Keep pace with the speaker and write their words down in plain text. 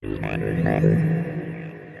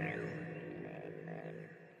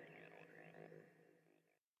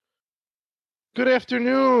Good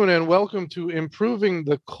afternoon, and welcome to Improving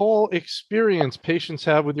the Call Experience Patients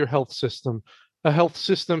Have with Your Health System, a Health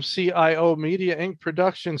System CIO Media Inc.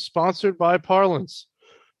 production sponsored by Parlance.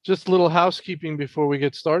 Just a little housekeeping before we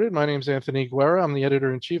get started. My name is Anthony Guerra. I'm the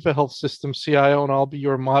editor-in-chief of Health System CIO, and I'll be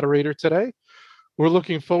your moderator today. We're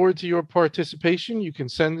looking forward to your participation. You can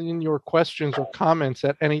send in your questions or comments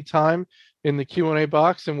at any time in the Q&A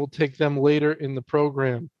box, and we'll take them later in the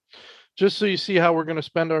program. Just so you see how we're going to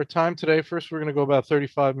spend our time today, first we're going to go about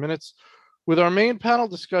 35 minutes with our main panel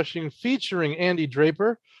discussion featuring Andy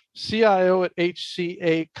Draper, CIO at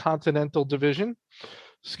HCA Continental Division,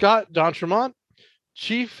 Scott D'Entremont,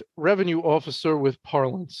 Chief Revenue Officer with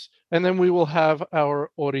Parlance, and then we will have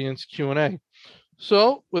our audience Q&A.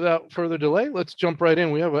 So without further delay, let's jump right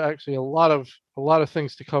in. We have actually a lot of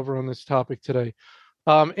things to cover on this topic today.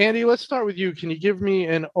 Andy, let's start with you. Can you give me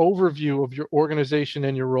an overview of your organization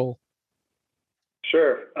and your role?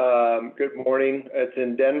 Sure. Good morning. It's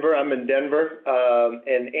in Denver. I'm in Denver.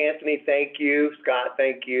 And Anthony, thank you. Scott,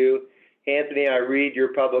 thank you. Anthony, I read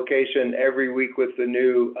your publication every week with the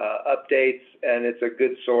new updates, and it's a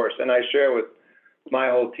good source. And I share with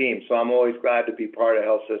my whole team, so I'm always glad to be part of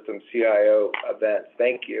Health System CIO events.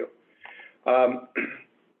 Thank you. I'm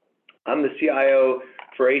the CIO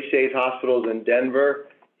for HCA's hospitals in Denver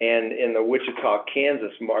and in the Wichita,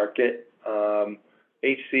 Kansas market.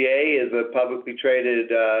 HCA is a publicly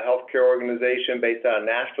traded healthcare organization based out of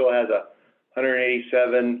Nashville. It has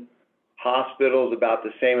 187 hospitals, about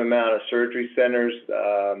the same amount of surgery centers,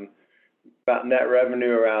 about net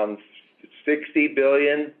revenue around $60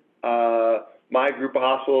 billion. My group of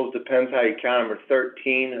hospitals, depends how you count them, are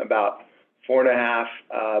 13, about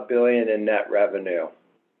 $4.5 billion in net revenue.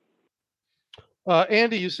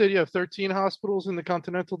 Andy, you said you have 13 hospitals in the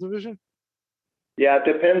Continental Division? Yeah, it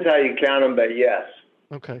depends how you count them, but yes.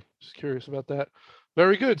 Okay, just curious about that.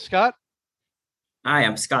 Very good. Scott? Hi,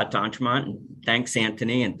 I'm Scott D'Entremont. Thanks,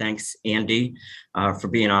 Anthony, and thanks, Andy, for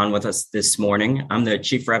being on with us this morning. I'm the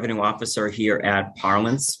Chief Revenue Officer here at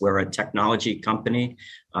Parlance. We're a technology company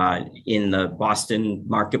in the Boston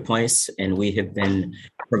marketplace, and we have been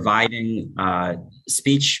providing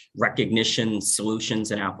speech recognition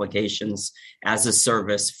solutions and applications as a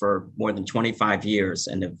service for more than 25 years,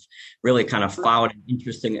 and have really kind of followed an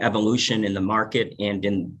interesting evolution in the market and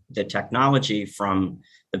in the technology from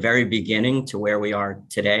the very beginning to where we are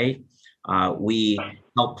today. We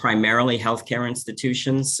help primarily healthcare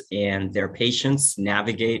institutions and their patients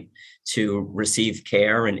navigate to receive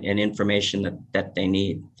care and information that they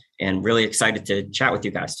need. And really excited to chat with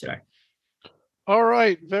you guys today. All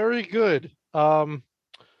right, very good.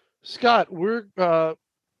 Scott,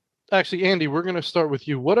 Andy, we're going to start with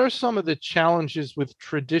you. What are some of the challenges with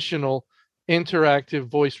traditional interactive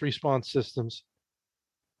voice response systems?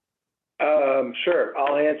 Sure,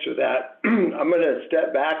 I'll answer that. I'm going to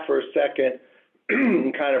step back for a second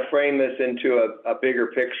and kind of frame this into a bigger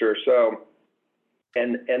picture. So,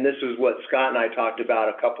 and this is what Scott and I talked about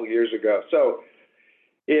a couple years ago. So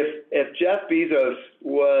if Jeff Bezos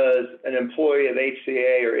was an employee of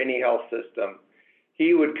HCA or any health system,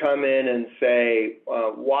 he would come in and say,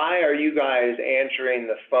 why are you guys answering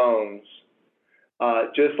the phones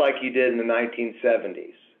just like you did in the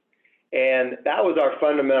 1970s? And that was our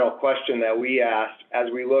fundamental question that we asked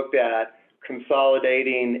as we looked at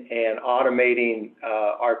consolidating and automating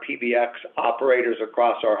our PBX operators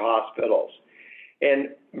across our hospitals. And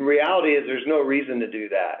the reality is there's no reason to do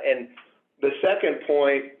that. And the second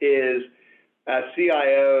point is, as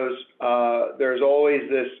CIOs, there's always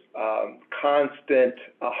this constant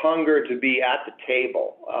hunger to be at the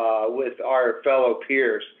table with our fellow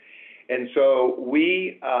peers. And so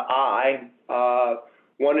I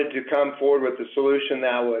wanted to come forward with a solution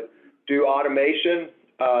that would do automation,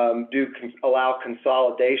 allow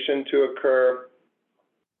consolidation to occur,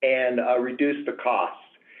 and reduce the costs.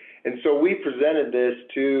 And so we presented this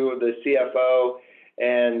to the CFO,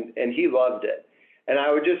 and he loved it. And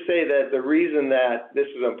I would just say that the reason that this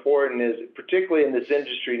is important is, particularly in this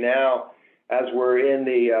industry now, as we're in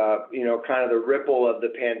the kind of the ripple of the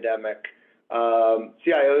pandemic,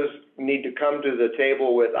 CIOs need to come to the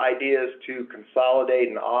table with ideas to consolidate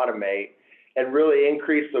and automate and really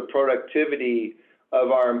increase the productivity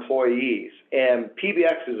of our employees. And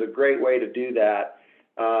PBX is a great way to do that.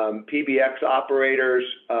 PBX operators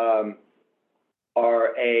are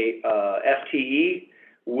a FTE,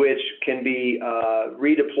 which can be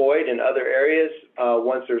redeployed in other areas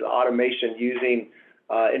once there's automation using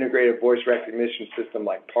integrated voice recognition system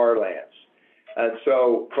like Parlance. And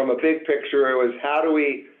so from a big picture, it was how do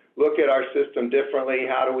we look at our system differently?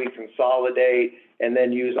 How do we consolidate and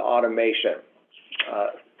then use automation?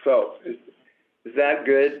 So is that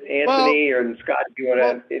good, Anthony or Scott? Do you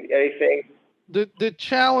want to anything? The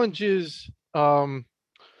challenges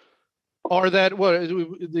are that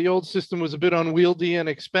the old system was a bit unwieldy and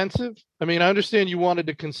expensive. I mean, I understand you wanted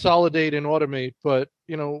to consolidate and automate, but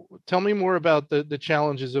tell me more about the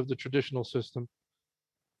challenges of the traditional system.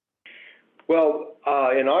 Well,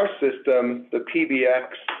 in our system, the PBX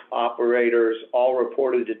operators all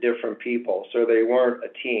reported to different people, so they weren't a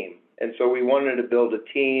team. And so we wanted to build a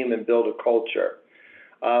team and build a culture.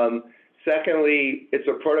 Secondly, it's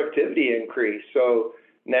a productivity increase. So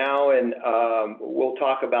now, and we'll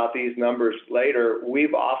talk about these numbers later, we've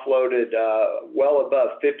offloaded well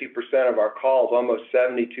above 50% of our calls. Almost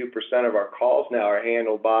 72% of our calls now are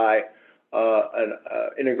handled by an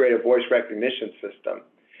integrated voice recognition system.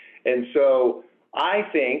 And so I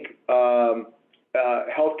think healthcare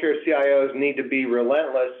CIOs need to be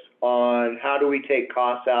relentless on how do we take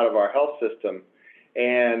costs out of our health system.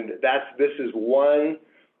 And this is one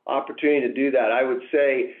opportunity to do that. I would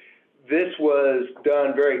say this was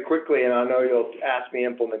done very quickly, and I know you'll ask me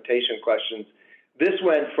implementation questions. This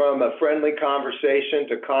went from a friendly conversation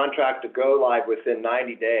to contract to go live within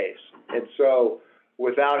 90 days. And so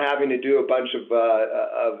without having to do a bunch of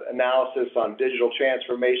analysis on digital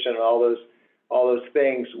transformation and all those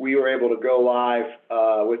things, we were able to go live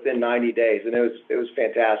within 90 days, and it was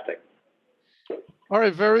fantastic. All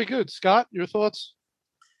right, very good. Scott, your thoughts?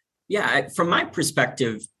 Yeah, from my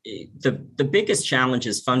perspective, the biggest challenge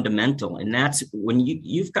is fundamental, and that's when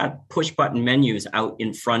you've got push button menus out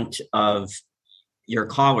in front of your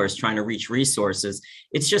callers trying to reach resources.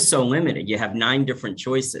 It's just so limited. You have 9 different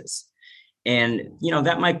choices. And,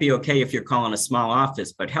 that might be okay if you're calling a small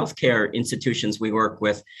office, but healthcare institutions we work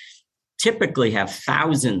with typically have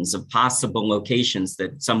thousands of possible locations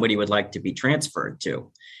that somebody would like to be transferred to.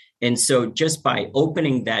 And so just by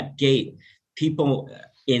opening that gate, people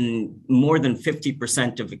in more than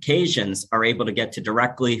 50% of occasions are able to get to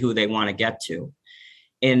directly who they want to get to.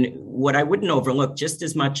 And what I wouldn't overlook, just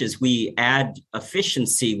as much as we add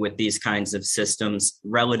efficiency with these kinds of systems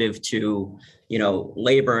relative to,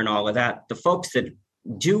 labor and all of that, the folks that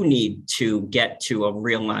do need to get to a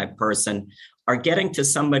real live person are getting to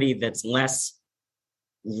somebody that's less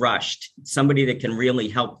rushed, somebody that can really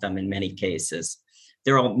help them in many cases.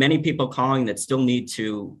 There are many people calling that still need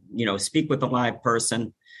to, speak with a live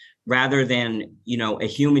person rather than, a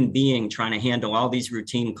human being trying to handle all these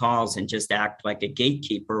routine calls and just act like a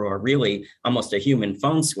gatekeeper or really almost a human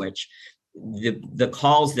phone switch. The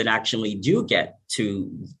calls that actually do get to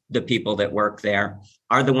the people that work there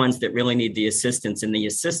are the ones that really need the assistance, and the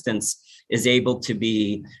assistance is able to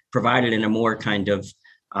be provided in a more kind of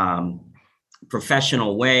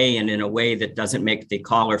professional way and in a way that doesn't make the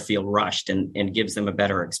caller feel rushed and gives them a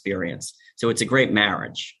better experience. So it's a great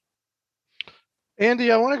marriage.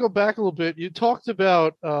 Andy, I want to go back a little bit. You talked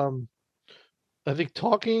about, I think,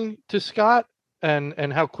 talking to Scott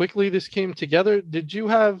and how quickly this came together. Did you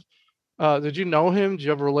know him? Did you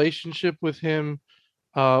have a relationship with him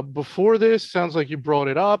before this? Sounds like you brought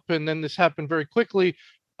it up, and then this happened very quickly.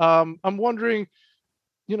 I'm wondering,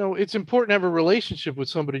 it's important to have a relationship with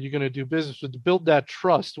somebody you're going to do business with to build that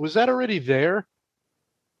trust. Was that already there?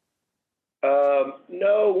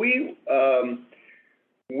 No, we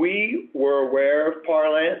were aware of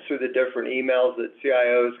Parlance through the different emails that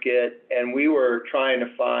CIOs get, and we were trying to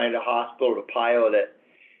find a hospital to pilot it.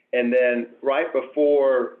 And then right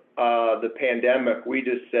before the pandemic, we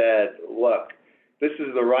just said, look, this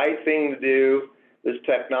is the right thing to do. This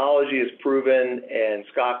technology is proven, and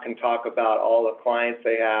Scott can talk about all the clients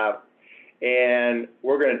they have, and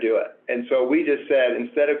we're going to do it. And so we just said,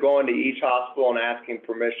 instead of going to each hospital and asking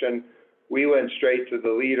permission, we went straight to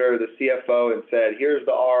the leader, the CFO, and said, here's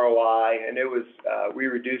the ROI. And it was, we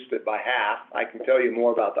reduced it by half. I can tell you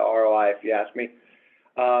more about the ROI if you ask me.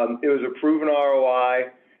 It was a proven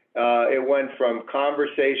ROI. It went from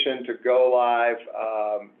conversation to go live,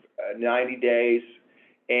 90 days.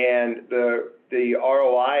 And the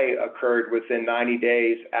ROI occurred within 90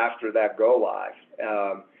 days after that go live.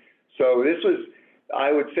 So this was,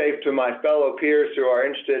 I would say to my fellow peers who are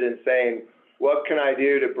interested in saying, what can I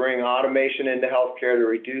do to bring automation into healthcare to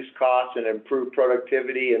reduce costs and improve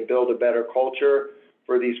productivity and build a better culture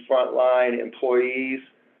for these frontline employees?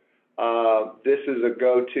 This is a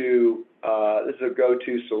go-to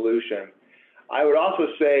solution. I would also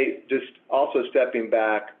say, just also stepping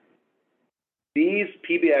back, these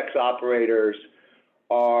PBX operators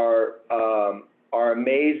are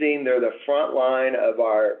amazing. They're the front line of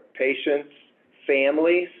our patients,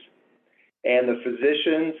 families, and the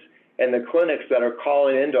physicians. and the clinics that are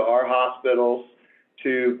calling into our hospitals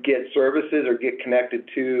to get services or get connected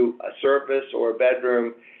to a service or a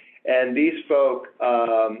bedroom. And these folk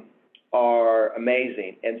are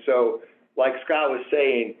amazing. And so, like Scott was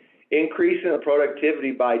saying, increasing the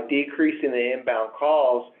productivity by decreasing the inbound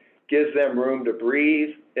calls gives them room to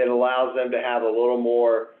breathe. It allows them to have a little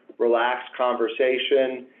more relaxed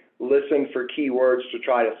conversation, listen for keywords to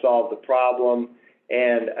try to solve the problem,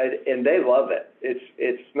 and they love it.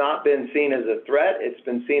 It's not been seen as a threat. It's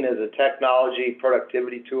been seen as a technology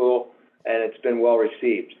productivity tool, and it's been well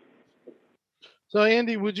received. So,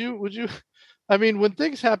 Andy, would you? I mean, when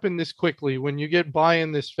things happen this quickly, when you get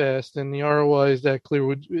buy-in this fast, and the ROI is that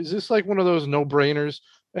clear, is this like one of those no-brainers?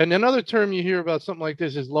 And another term you hear about something like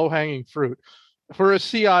this is low-hanging fruit. For a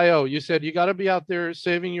CIO, you said you got to be out there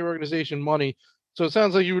saving your organization money. So it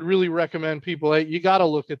sounds like you would really recommend people, hey, you got to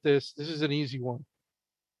look at this. This is an easy one.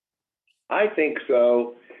 I think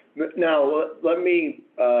so. Now, let me,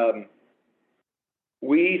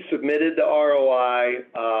 we submitted the ROI.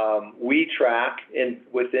 We track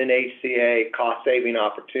within HCA cost-saving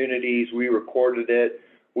opportunities. We recorded it.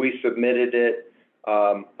 We submitted it.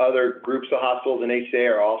 Other groups of hospitals in HCA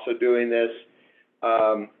are also doing this.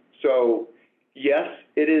 So, yes,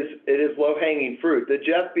 it is low-hanging fruit. The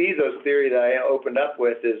Jeff Bezos theory that I opened up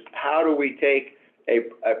with is how do we take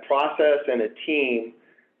a process and a team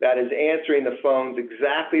that is answering the phones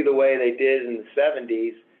exactly the way they did in the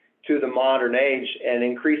 70s to the modern age and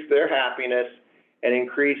increase their happiness and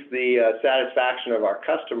increase the satisfaction of our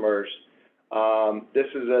customers. This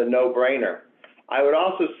is a no-brainer. I would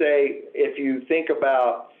also say if you think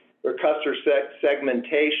about the customer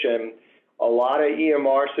segmentation, a lot of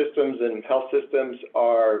EMR systems and health systems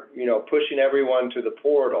are, pushing everyone to the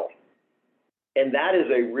portal. And that is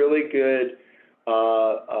a really good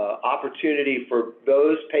opportunity for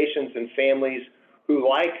those patients and families who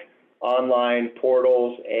like online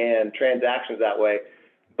portals and transactions that way.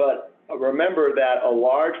 But remember that a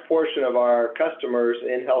large portion of our customers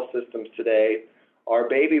in health systems today are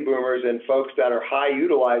baby boomers and folks that are high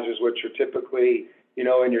utilizers, which are typically, in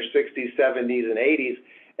your 60s, 70s, and 80s,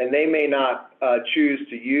 and they may not choose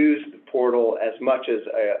to use the portal as much as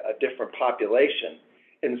a different population.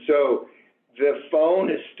 And so the phone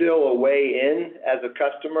is still a way in as a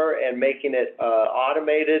customer, and making it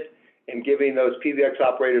automated and giving those PBX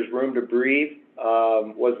operators room to breathe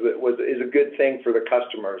is a good thing for the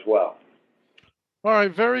customer as well. All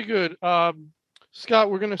right, very good.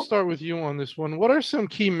 Scott, we're going to start with you on this one. What are some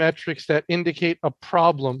key metrics that indicate a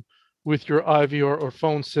problem with your IVR or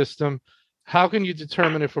phone system? How can you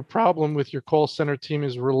determine if a problem with your call center team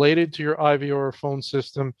is related to your IVR or phone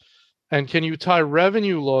system? And can you tie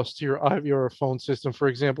revenue loss to your IVR or phone system? For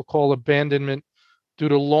example, call abandonment due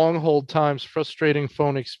to long hold times, frustrating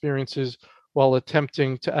phone experiences while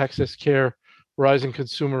attempting to access care, rising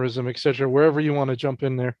consumerism, et cetera, wherever you want to jump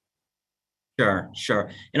in there.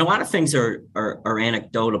 Sure. And a lot of things are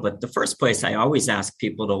anecdotal, but the first place I always ask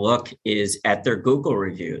people to look is at their Google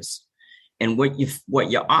reviews. And what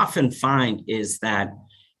you often find is that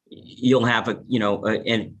you'll have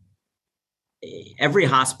every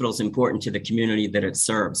hospital is important to the community that it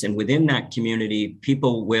serves. And within that community,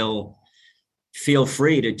 people will feel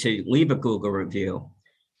free to leave a Google review.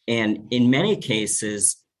 And in many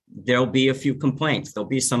cases, there'll be a few complaints. There'll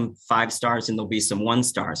be some 5 stars and there'll be some 1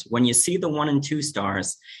 stars. When you see the 1 and 2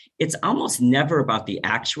 stars, it's almost never about the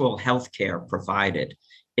actual healthcare provided.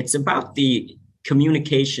 It's about the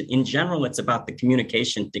communication. In general, it's about the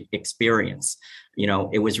communication experience.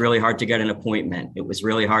 It was really hard to get an appointment. It was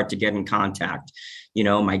really hard to get in contact.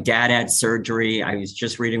 My dad had surgery. I was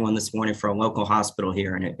just reading one this morning for a local hospital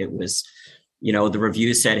here, and it was, the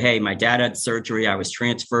review said, hey, my dad had surgery. I was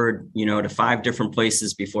transferred, to 5 different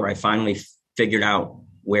places before I finally figured out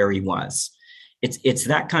where he was. It's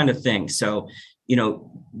that kind of thing. So,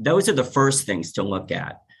 those are the first things to look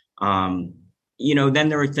at. Then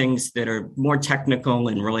there are things that are more technical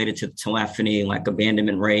and related to telephony, like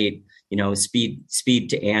abandonment rate, speed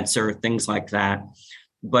to answer, things like that.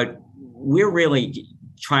 But we're really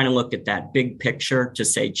trying to look at that big picture to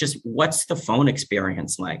say, just what's the phone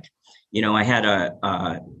experience like? I had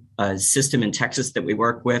a system in Texas that we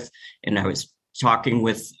work with, and I was talking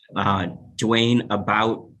with Dwayne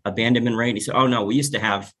about abandonment rate. He said, "Oh no, we used to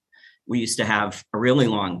have a really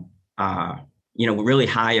long, really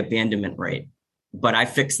high abandonment rate, but I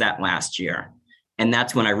fixed that last year." And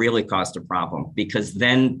that's when I really caused a problem, because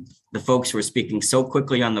then the folks were speaking so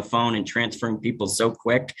quickly on the phone and transferring people so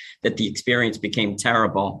quick that the experience became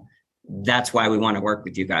terrible. That's why we want to work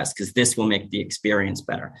with you guys, because this will make the experience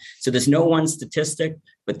better. So there's no one statistic,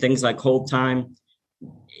 but things like hold time,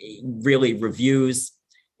 really reviews,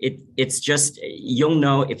 It's just, you'll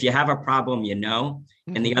know if you have a problem, you know.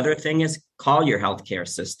 And the other thing is call your healthcare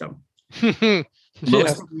system.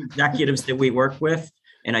 Most of the executives that we work with,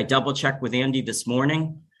 and I double checked with Andy this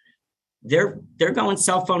morning, they're going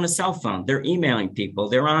cell phone to cell phone. They're emailing people.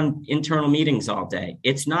 They're on internal meetings all day.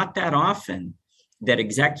 It's not that often that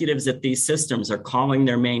executives at these systems are calling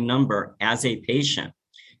their main number as a patient.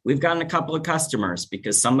 We've gotten a couple of customers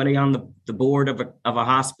because somebody on the board of a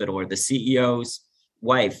hospital or the CEO's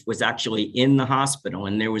wife was actually in the hospital,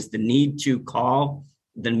 and there was the need to call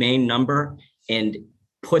the main number and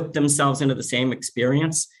put themselves into the same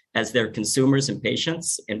experience as their consumers and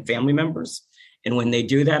patients and family members. And when they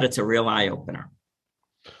do that, it's a real eye opener.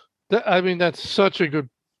 That's such a good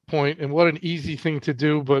point, and what an easy thing to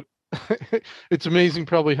do, but it's amazing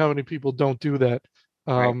probably how many people don't do that.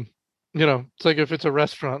 Right. It's like if it's a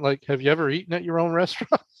restaurant, like, have you ever eaten at your own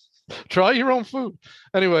restaurant? Try your own food.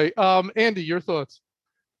 Anyway, Andy, your thoughts?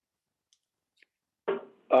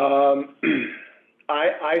 I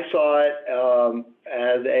saw it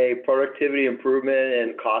as a productivity improvement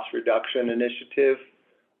and cost reduction initiative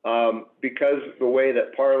because the way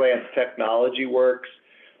that Parlance technology works.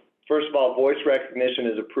 First of all, voice recognition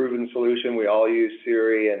is a proven solution. We all use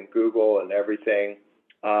Siri and Google and everything,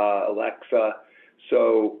 Alexa.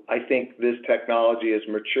 So I think this technology is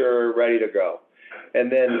mature, ready to go.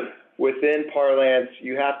 And then within Parlance,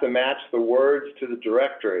 you have to match the words to the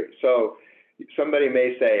directory. So somebody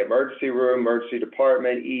may say emergency room, emergency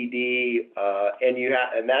department, ED,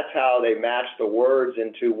 and that's how they match the words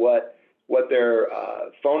into what their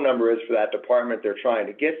phone number is for that department they're trying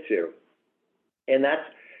to get to. And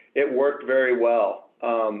it worked very well.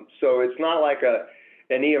 So it's not like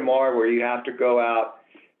an EMR where you have to go out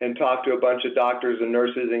and talk to a bunch of doctors and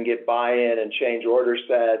nurses and get buy-in and change order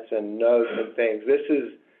sets and notes and things. This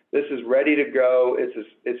is ready to go.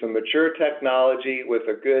 It's a mature technology with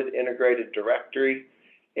a good integrated directory,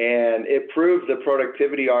 and it proved the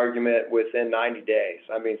productivity argument within 90 days.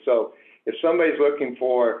 So if somebody's looking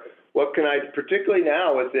for what can I, particularly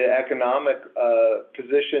now with the economic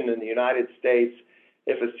position in the United States,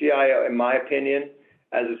 if a CIO, in my opinion,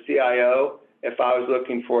 as a CIO, if I was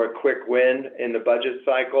looking for a quick win in the budget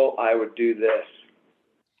cycle, I would do this.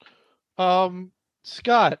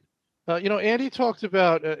 Scott, Andy talked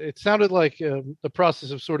about, it sounded like the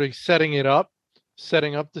process of sort of setting up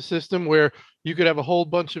the system where you could have a whole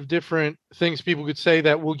bunch of different things people could say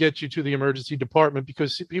that will get you to the emergency department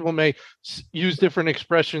because people may use different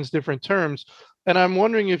expressions, different terms. And I'm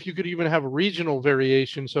wondering if you could even have a regional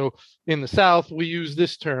variation. So in the South, we use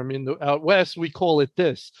this term. In the out West, we call it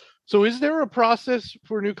this. So is there a process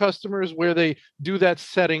for new customers where they do that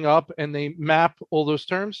setting up and they map all those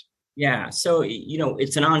terms? Yeah. So,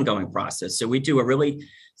 it's an ongoing process. So we do a really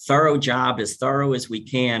thorough job, as thorough as we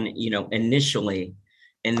can, initially.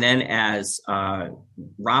 And then as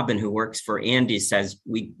Robin, who works for Andy, says,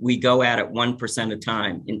 we go at it 1% of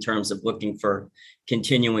time in terms of looking for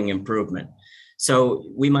continuing improvement. So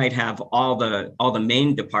we might have all the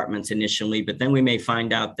main departments initially, but then we may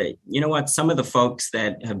find out that, some of the folks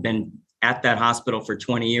that have been at that hospital for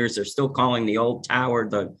 20 years are still calling the old tower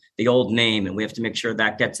the old name, and we have to make sure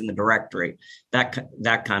that gets in the directory,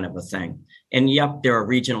 that kind of a thing. And yep, there are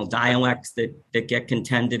regional dialects that get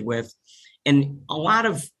contended with. And a lot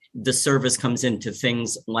of the service comes into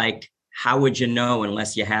things like, how would you know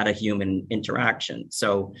unless you had a human interaction?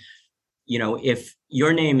 So, if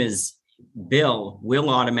your name is Bill, we'll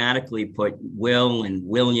automatically put Will and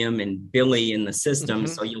William and Billy in the system,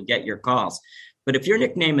 so you'll get your calls. But if your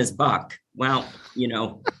nickname is Buck, well,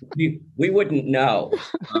 we wouldn't know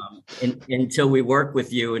until we work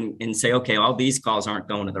with you and say, okay, all these calls aren't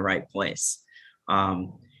going to the right place.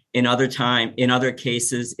 In other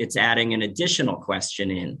cases, it's adding an additional question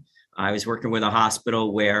in. I was working with a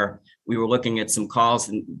hospital where we were looking at some calls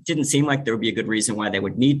and it didn't seem like there would be a good reason why they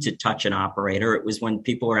would need to touch an operator. It was when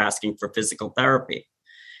people were asking for physical therapy.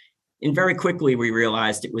 And very quickly, we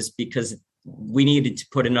realized it was because we needed to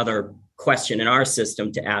put another question in our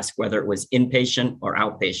system to ask whether it was inpatient or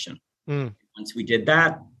outpatient. Once we did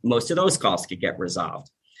that, most of those calls could get resolved.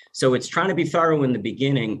 So it's trying to be thorough in the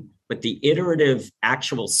beginning, but the iterative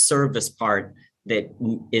actual service part that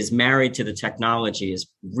is married to the technology is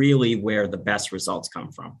really where the best results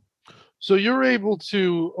come from. So you're able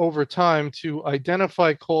to, over time, to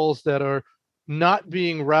identify calls that are not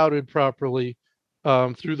being routed properly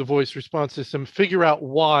through the voice response system, figure out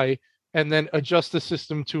why, and then adjust the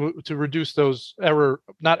system to reduce those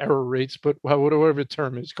not error rates, but whatever the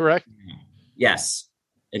term is, correct? Yes,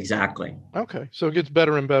 exactly. Okay, so it gets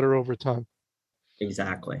better and better over time.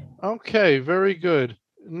 Exactly. Okay, very good.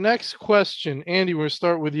 Next question. Andy, we'll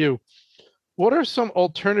start with you. What are some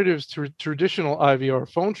alternatives to traditional IVR?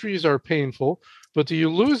 Phone trees are painful, but do you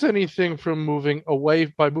lose anything from moving away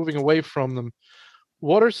from them?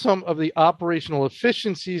 What are some of the operational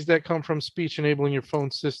efficiencies that come from speech enabling your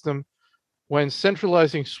phone system? When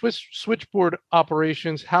centralizing switchboard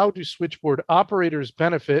operations, how do switchboard operators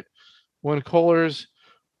benefit when callers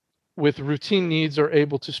with routine needs are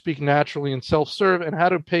able to speak naturally and self-serve? And how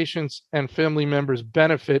do patients and family members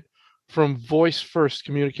benefit from voice-first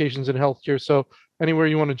communications in healthcare? So anywhere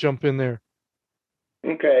you want to jump in there.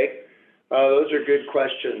 Okay. Those are good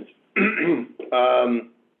questions.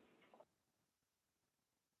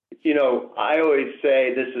 I always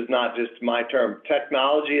say, this is not just my term,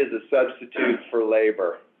 technology is a substitute for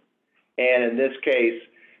labor. And in this case,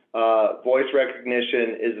 voice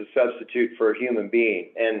recognition is a substitute for a human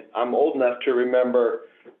being. And I'm old enough to remember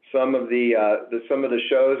some of the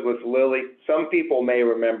shows with Lily. Some people may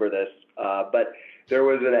remember this, but there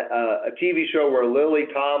was a TV show where Lily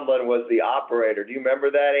Tomlin was the operator. Do you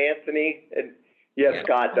remember that, Anthony? And yes, yeah.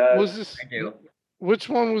 Scott does. Was this? I do. Which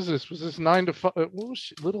one was this? Was this 9 to 5? What was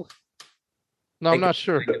she? Little? No, I'm not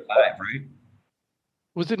sure. 9 to 5, right?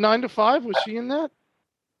 Was it 9 to 5? Was she in that?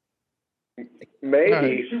 Maybe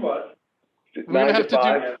right. She was. We're gonna have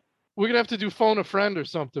to do phone a friend or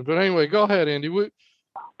something. But anyway, go ahead, Andy. I'm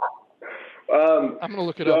gonna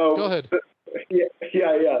look it up. Go ahead. Yeah.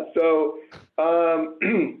 So, so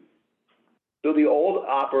the old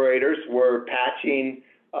operators were patching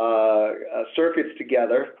circuits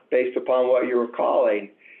together based upon what you were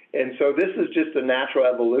calling, and so this is just a natural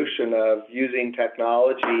evolution of using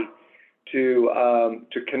technology to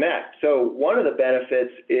connect. So one of the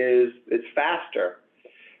benefits is it's faster.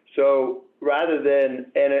 So rather than,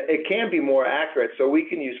 and it can be more accurate, so we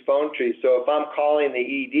can use phone trees. So if I'm calling the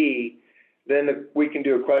ED, then we can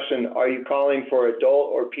do a question, are you calling for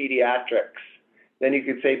adult or pediatrics? Then you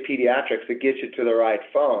could say pediatrics to get you to the right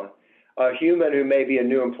phone. A human who may be a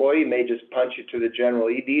new employee may just punch you to the general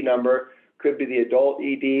ED number, could be the adult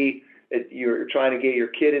ED. You're trying to get your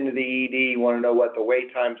kid into the ED, you want to know what the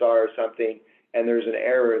wait times are or something, and there's an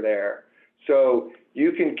error there. So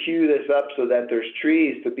you can queue this up so that there's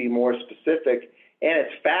trees to be more specific, and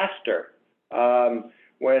it's faster.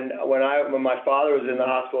 When my father was in the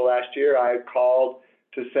hospital last year, I called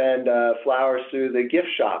to send flowers through the gift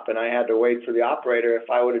shop, and I had to wait for the operator. If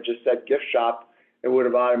I would have just said gift shop, it would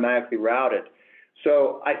have automatically routed.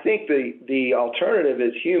 So I think the alternative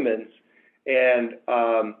is humans, and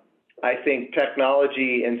I think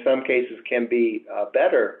technology in some cases can be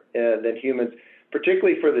better than humans,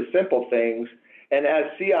 particularly for the simple things. And as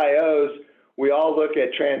CIOs, we all look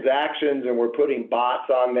at transactions, and we're putting bots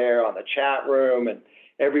on there on the chat room, and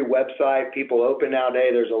every website people open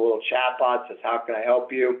nowadays, there's a little chat bot that says, how can I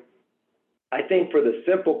help you? I think for the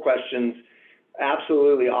simple questions,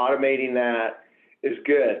 absolutely automating that is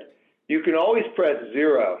good. You can always press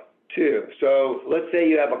 0 too. So let's say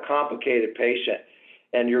you have a complicated patient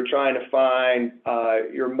and you're trying to find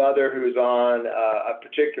your mother who's on a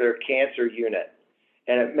particular cancer unit.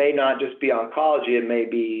 And it may not just be oncology, it may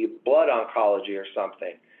be blood oncology or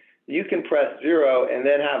something. You can press 0 and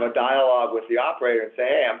then have a dialogue with the operator and say,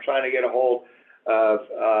 hey, I'm trying to get a hold of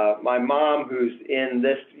my mom who's in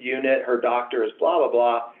this unit, her doctor is blah, blah,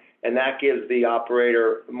 blah. And that gives the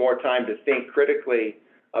operator more time to think critically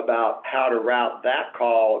about how to route that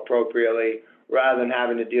call appropriately rather than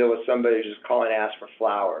having to deal with somebody who's just calling to ask for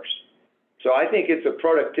flowers. So I think it's a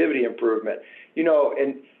productivity improvement.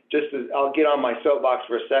 And just as I'll get on my soapbox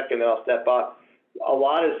for a second, then I'll step up. A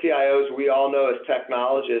lot of CIOs we all know as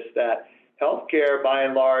technologists that healthcare, by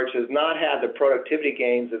and large, has not had the productivity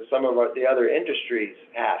gains that some of the other industries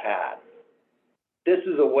have had. This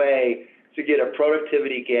is a way to get a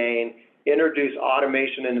productivity gain, introduce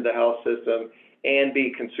automation into the health system, and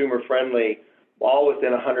be consumer friendly, all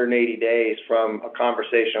within 180 days from a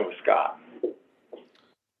conversation with Scott.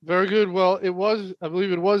 Very good. Well, I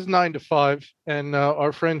believe it was 9 to 5, and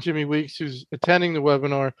our friend Jimmy Weeks, who's attending the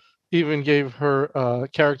webinar, even gave her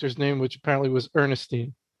character's name, which apparently was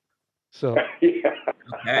Ernestine. So yeah.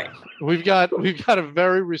 Okay. We've got a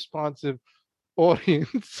very responsive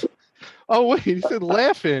audience. Oh wait, he said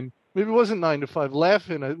Laugh-In. Maybe it wasn't 9 to 5.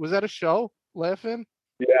 Laugh-In. Was that a show? Laugh-In?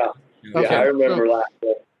 Yeah. Okay. Yeah, I remember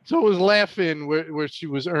Laugh-In. So it was Laugh-In where she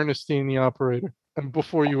was Ernestine, the operator, and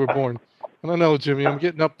before you were born. I don't know, Jimmy. I'm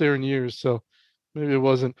getting up there in years, so maybe it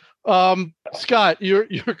wasn't. Scott, your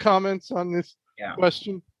comments on this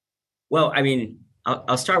question? Well, I mean,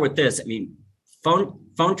 I'll start with this. I mean,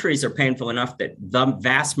 phone trees are painful enough that the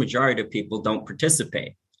vast majority of people don't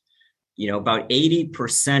participate. About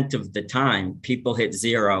 80% of the time, people hit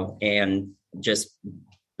 0 and just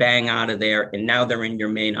bang out of there, and now they're in your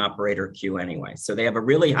main operator queue anyway. So they have a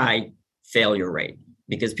really high failure rate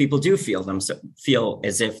because people do feel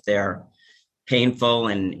as if they're painful.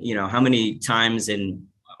 And, how many times in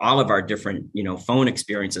all of our different, phone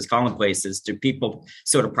experiences, calling places, do people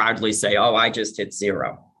sort of proudly say, oh, I just hit zero?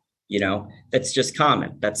 That's just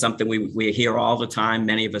common. That's something we hear all the time.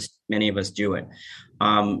 Many of us do it.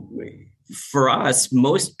 For us,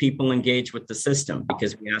 most people engage with the system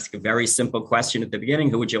because we ask a very simple question at the beginning: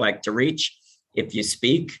 who would you like to reach? If you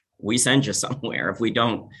speak, we send you somewhere. If we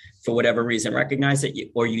don't, for whatever reason, recognize it,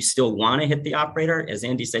 or you still want to hit the operator, as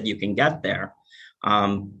Andy said, you can get there.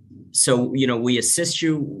 So, we assist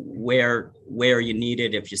you where you need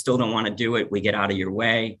it. If you still don't want to do it, we get out of your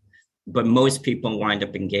way. But most people wind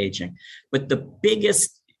up engaging. But the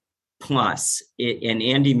biggest plus, and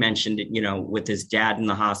Andy mentioned it, with his dad in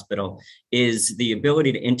the hospital, is the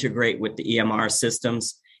ability to integrate with the EMR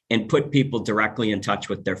systems and put people directly in touch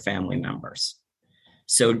with their family members.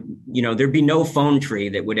 So, there'd be no phone tree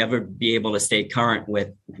that would ever be able to stay current with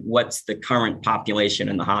what's the current population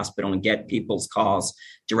in the hospital and get people's calls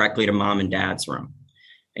directly to mom and dad's room.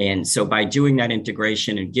 And so by doing that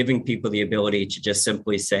integration and giving people the ability to just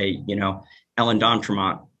simply say, Ellen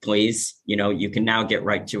d'Entremont, please, you can now get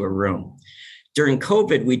right to a room. During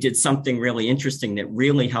COVID, we did something really interesting that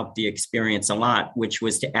really helped the experience a lot, which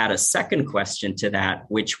was to add a second question to that,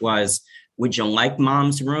 which was, would you like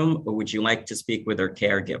mom's room or would you like to speak with her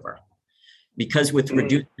caregiver? Because with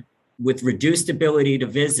reduced ability to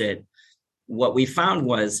visit, what we found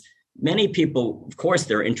was many people, of course,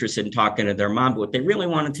 they're interested in talking to their mom, but what they really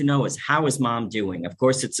wanted to know is, how is mom doing? Of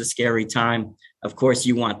course, it's a scary time. Of course,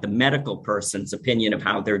 you want the medical person's opinion of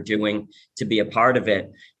how they're doing to be a part of it.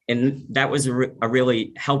 And that was a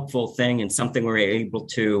really helpful thing and something we were able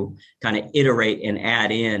to kind of iterate and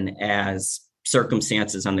add in as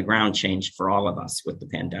circumstances on the ground changed for all of us with the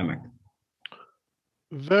pandemic.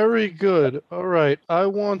 Very good. All right. I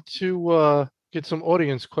want to get some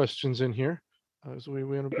audience questions in here. As we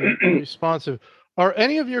want to be responsive. Are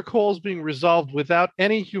any of your calls being resolved without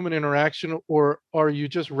any human interaction, or are you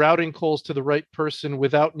just routing calls to the right person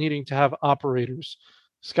without needing to have operators?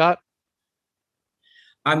 Scott?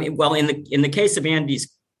 I mean, well, in the case of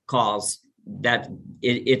Andy's calls, that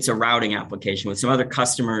it's a routing application. With some other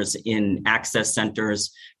customers in access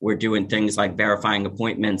centers, we're doing things like verifying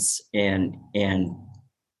appointments and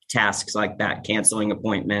tasks like that, canceling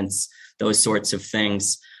appointments, those sorts of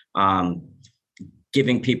things.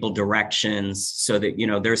 Giving people directions so that,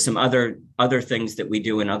 there's some other things that we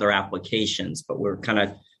do in other applications, but we're kind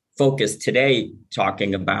of focused today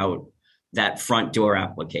talking about that front door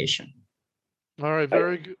application. All right.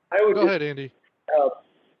 Very good. Go ahead, Andy.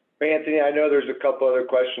 Anthony, I know there's a couple other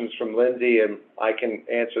questions from Lindsay, and I can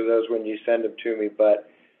answer those when you send them to me. But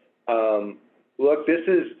look,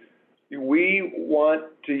 we want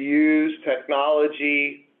to use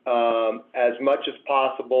technology as much as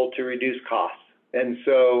possible to reduce costs. And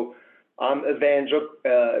so I'm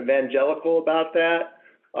evangelical about that.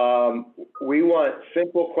 We want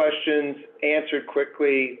simple questions answered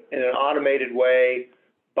quickly in an automated way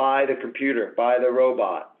by the computer, by the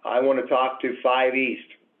robot. I want to talk to 5 East.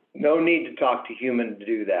 No need to talk to human to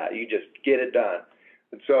do that. You just get it done.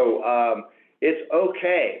 And so it's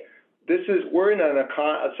okay. We're in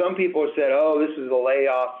some people have said, oh, this is a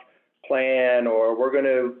layoff plan, or we're going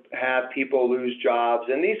to have people lose jobs.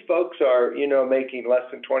 And these folks are, making less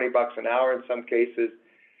than $20 an hour in some cases.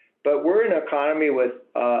 But we're in an economy with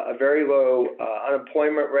a very low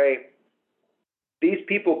unemployment rate. These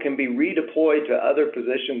people can be redeployed to other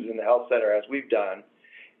positions in the health center, as we've done.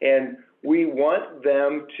 And we want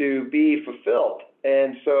them to be fulfilled.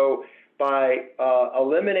 And so by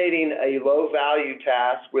eliminating a low-value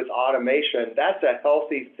task with automation, that's a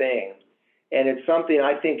healthy thing. And it's something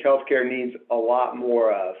I think healthcare needs a lot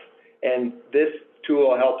more of. And this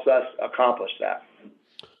tool helps us accomplish that.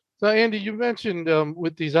 So, Andy, you mentioned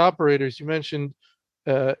with these operators, you mentioned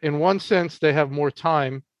in one sense they have more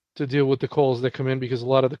time to deal with the calls that come in because a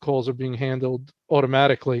lot of the calls are being handled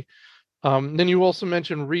automatically. Then you also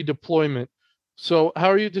mentioned redeployment. So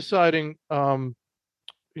how are you deciding, how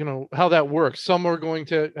that works? Some are going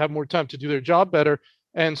to have more time to do their job better,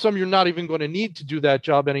 and some you're not even going to need to do that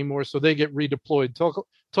job anymore, so they get redeployed. Talk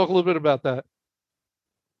a little bit about that.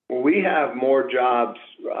 Well, we have more jobs.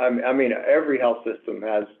 I mean, every health system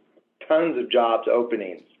has tons of jobs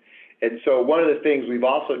openings. And so one of the things we've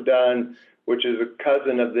also done, which is a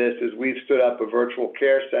cousin of this, is we've stood up a virtual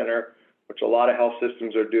care center, which a lot of health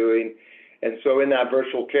systems are doing. And so in that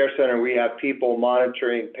virtual care center, we have people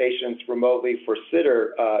monitoring patients remotely for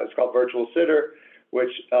sitter. It's called virtual sitter, which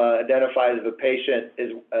identifies if the patient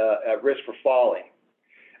is at risk for falling.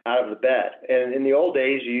 out of the bed. And in the old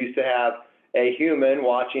days, you used to have a human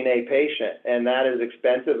watching a patient, and that is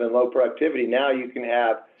expensive and low productivity. Now you can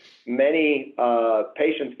have many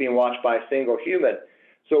patients being watched by a single human.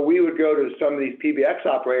 So we would go to some of these PBX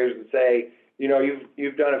operators and say,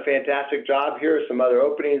 you've done a fantastic job. Here are some other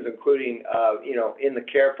openings, including, in the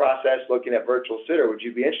care process, looking at virtual sitter. Would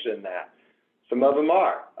you be interested in that? Some of them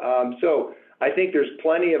are. So I think there's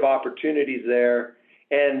plenty of opportunities there,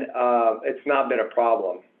 and it's not been a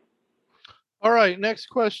problem. All right, next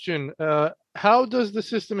question. How does the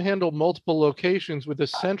system handle multiple locations with a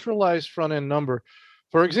centralized front-end number?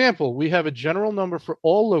 For example, we have a general number for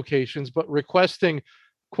all locations, but requesting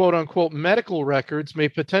quote unquote medical records may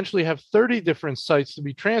potentially have 30 different sites to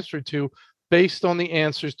be transferred to based on the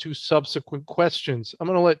answers to subsequent questions. I'm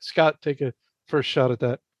going to let Scott take a first shot at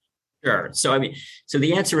that. Sure. So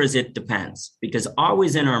the answer is it depends, because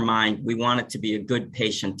always in our mind, we want it to be a good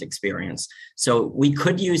patient experience. So we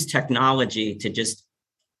could use technology to just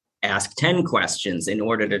ask 10 questions in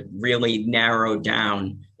order to really narrow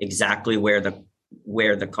down exactly where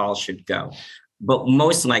the call should go. But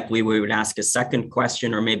most likely we would ask a second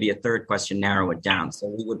question or maybe a third question, narrow it down. So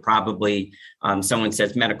we would probably, someone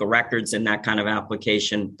says medical records in that kind of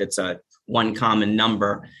application, that's a one common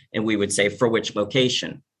number. And we would say for which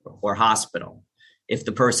location or hospital. If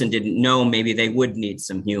the person didn't know, maybe they would need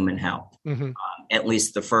some human help, at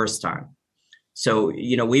least the first time. So,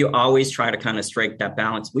 we always try to kind of strike that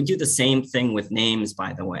balance. We do the same thing with names,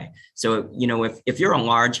 by the way. So, if you're a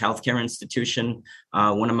large healthcare institution,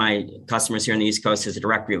 one of my customers here on the East Coast has a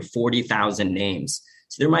directory of 40,000 names.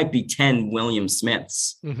 So there might be 10 William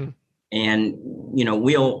Smiths. And,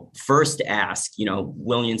 we'll first ask,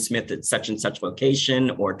 William Smith at such and such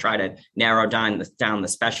location, or try to narrow down the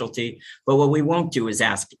specialty. But what we won't do is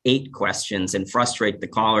ask 8 questions and frustrate the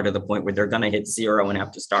caller to the point where they're going to hit 0 and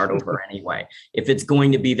have to start over anyway. If it's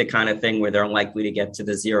going to be the kind of thing where they're likely to get to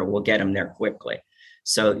the 0, we'll get them there quickly.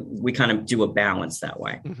 So we kind of do a balance that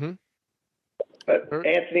way. But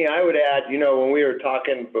Anthony, I would add, when we were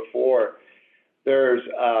talking before, there's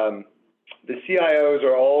the CIOs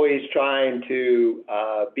are always trying to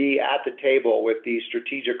be at the table with these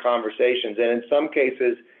strategic conversations. And in some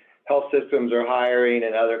cases, health systems are hiring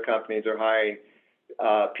and other companies are hiring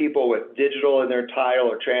people with digital in their title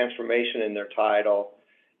or transformation in their title.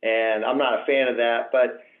 And I'm not a fan of that,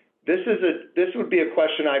 but this would be a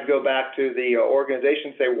question I'd go back to the organization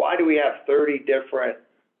and say, why do we have 30 different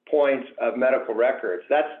points of medical records?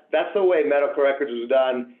 That's the way medical records was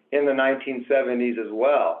done in the 1970s as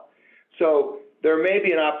well. So there may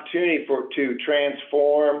be an opportunity to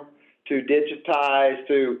transform, to digitize,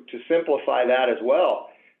 to simplify that as well.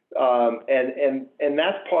 And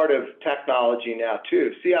that's part of technology now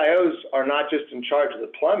too. CIOs are not just in charge of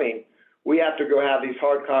the plumbing. We have to go have these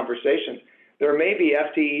hard conversations. There may be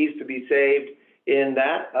FTEs to be saved in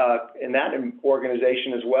that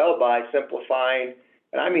organization as well by simplifying.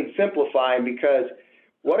 And I mean simplifying, because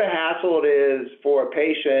what a hassle it is for a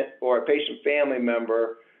patient or a patient family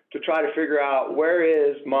member to try to figure out, where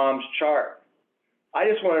is mom's chart? I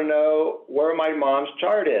just want to know where my mom's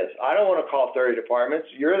chart is. I don't want to call 30 departments.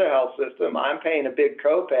 You're the health system. I'm paying a big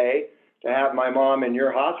copay to have my mom in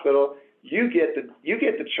your hospital. You get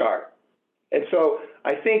the chart. And so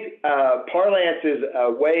I think Parlance is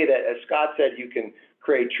a way that, as Scott said, you can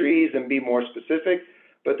create trees and be more specific.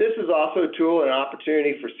 But this is also a tool and an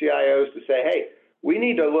opportunity for CIOs to say, hey, we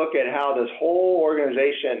need to look at how this whole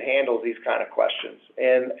organization handles these kind of questions.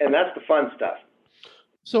 And that's the fun stuff.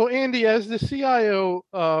 So, Andy, as the CIO,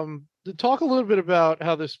 to talk a little bit about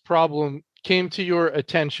how this problem came to your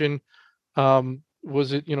attention.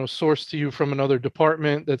 Was it, sourced to you from another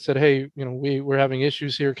department that said, hey, we're having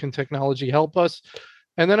issues here. Can technology help us?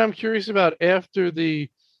 And then I'm curious about, after the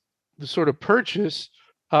sort of purchase,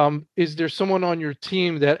 is there someone on your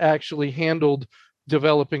team that actually handled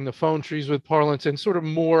developing the phone trees with Parlance and sort of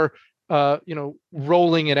more,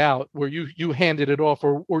 rolling it out, where you handed it off,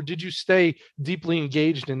 or did you stay deeply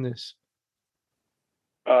engaged in this?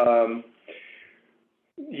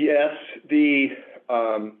 Yes,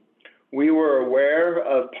 we were aware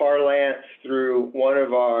of Parlance through one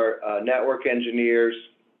of our network engineers,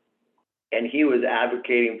 and he was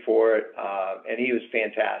advocating for it, and he was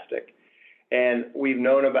fantastic. And we've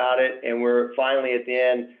known about it, and we're finally at the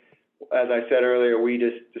end. As I said earlier, we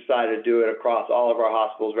just decided to do it across all of our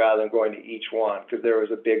hospitals rather than going to each one, because there was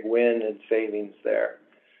a big win and savings there.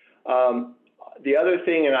 The other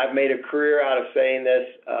thing, and I've made a career out of saying this,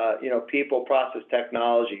 people, process,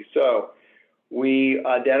 technology. So we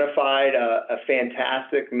identified a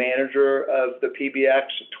fantastic manager of the PBX,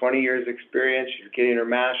 20 years experience. She's getting her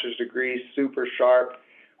master's degree, super sharp.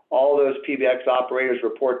 all those PBX operators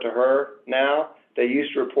report to her now. They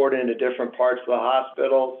used to report into different parts of the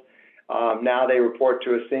hospitals. Now they report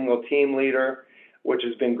to a single team leader, which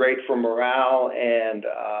has been great for morale and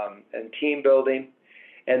team building.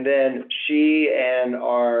 And then she and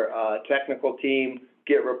our technical team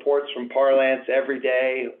get reports from Parlance every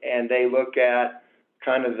day, and they look at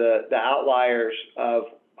kind of the outliers of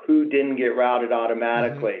who didn't get routed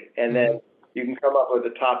automatically. And then you can come up with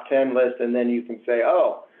a top 10 list, and then you can say,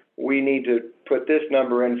 oh, we need to put this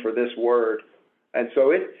number in for this word. And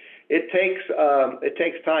so it takes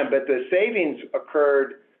time, but the savings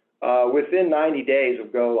occurred within 90 days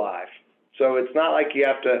of go live. So it's not like you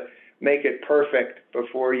have to make it perfect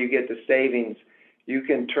before you get the savings. You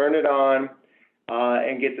can turn it on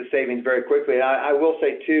and get the savings very quickly. I will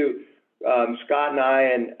say too, Scott and I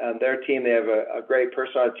and their team, they have a great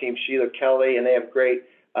person on the team, Sheila Kelly, and they have great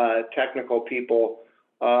technical people.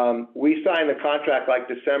 We signed the contract like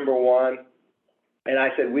December 1, and I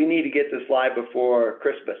said, we need to get this live before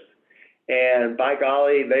Christmas. And by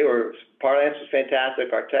golly, Parlance was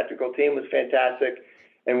fantastic. Our technical team was fantastic.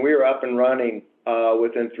 And we were up and running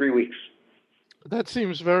within 3 weeks. That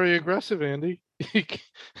seems very aggressive, Andy.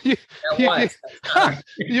 you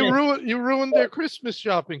ruined their Christmas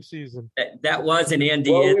shopping season. That was an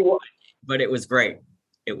Andy, but it was great.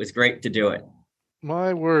 It was great to do it.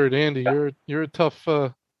 My word, Andy, you're a tough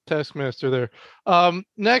taskmaster there.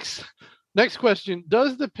 Next question.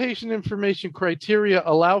 Does the patient information criteria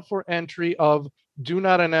allow for entry of do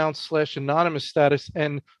not announce / anonymous status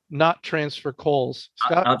and not transfer calls?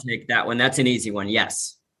 Scott? I'll take that one. That's an easy one.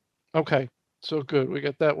 Yes. Okay. So good. We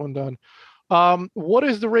got that one done. What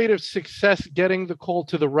is the rate of success getting the call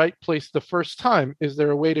to the right place the first time? Is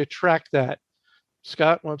there a way to track that?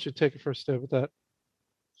 Scott, why don't you take a first stab at that?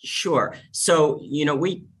 Sure. So,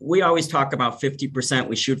 we always talk about 50%.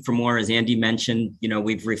 We shoot for more. As Andy mentioned,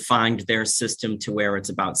 we've refined their system to where it's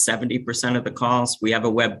about 70% of the calls. We have a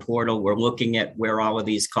web portal. We're looking at where all of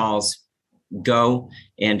these calls go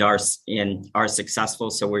and are successful.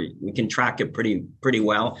 So we can track it pretty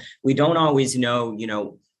well. We don't always know,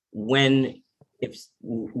 when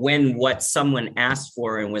what someone asked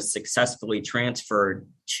for and was successfully transferred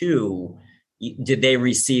to, did they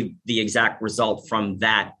receive the exact result from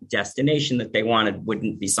that destination that they wanted,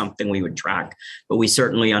 wouldn't be something we would track, but we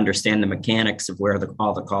certainly understand the mechanics of where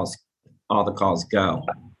all the calls go.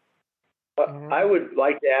 I would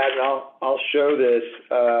like to add, and I'll show this.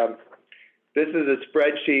 This is a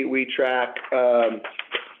spreadsheet we track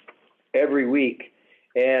every week.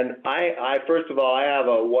 And I first of all, I have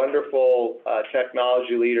a wonderful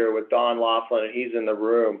technology leader with Don Laughlin, and he's in the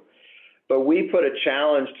room. But we put a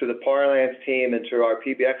challenge to the Parlance team and to our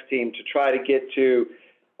PBX team to try to get to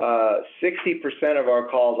 60% of our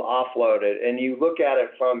calls offloaded. And you look at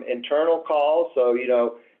it from internal calls, so,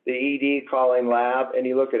 the ED calling lab, and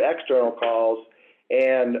you look at external calls.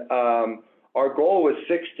 And our goal was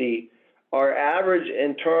 60. Our average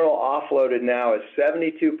internal offloaded now is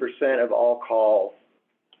 72% of all calls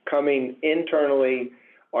coming internally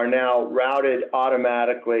are now routed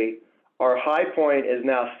automatically. Our high point is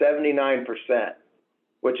now 79%,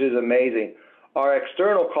 which is amazing. Our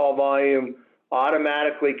external call volume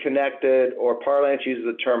automatically connected, or Parlance uses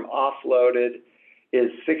the term offloaded,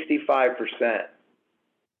 is 65%.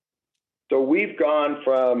 So we've gone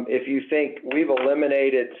from, if you think we've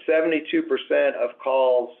eliminated 72% of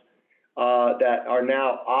calls that are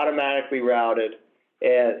now automatically routed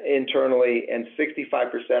and internally, and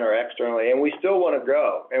 65% are externally, and we still want to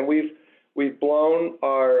go. And we've blown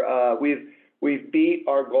our, we've beat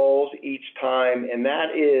our goals each time, and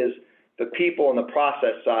that is the people and the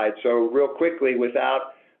process side. So real quickly,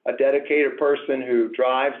 without a dedicated person who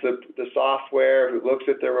drives the software, who looks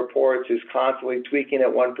at their reports, who's constantly tweaking it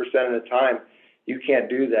 1% at a time, you can't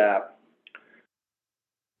do that.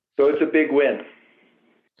 So it's a big win.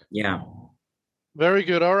 Yeah. Very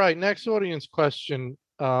good. All right. Next audience question.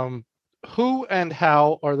 Who and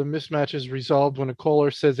how are the mismatches resolved when a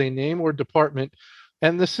caller says a name or department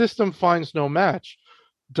and the system finds no match?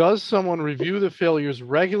 Does someone review the failures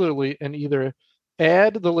regularly and either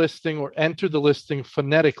add the listing or enter the listing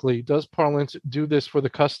phonetically? Does Parlance do this for the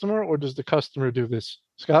customer, or does the customer do this?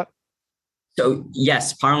 Scott? So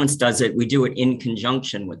yes, Parlance does it. We do it in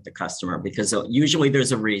conjunction with the customer because usually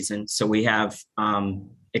there's a reason. So we have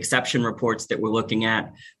exception reports that we're looking at.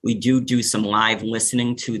 We do some live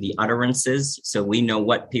listening to the utterances, so we know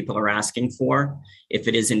what people are asking for. If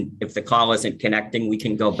the call isn't connecting, we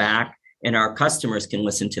can go back, and our customers can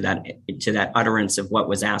listen to that utterance of what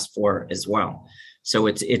was asked for as well. So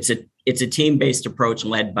it's a team-based approach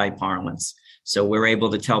led by Parlance. So we're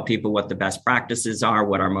able to tell people what the best practices are,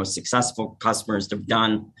 what our most successful customers have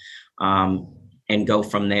done, and go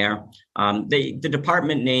from there. The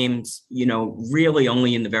department names, really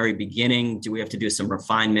only in the very beginning do we have to do some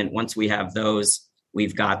refinement. Once we have those,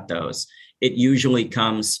 we've got those. It usually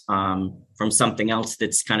comes from something else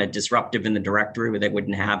that's kind of disruptive in the directory where they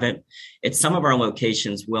wouldn't have it. At some of our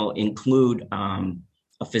locations will include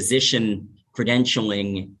a physician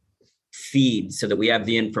credentialing feed so that we have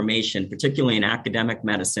the information, particularly in academic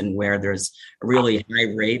medicine where there's a really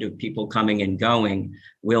high rate of people coming and going.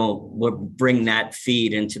 We'll bring that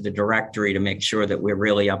feed into the directory to make sure that we're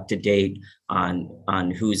really up to date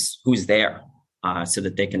on who's there so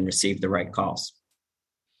that they can receive the right calls.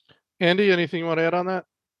 Andy, anything you want to add on that?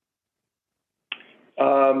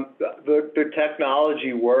 The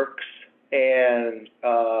technology works, and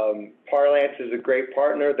Parlance is a great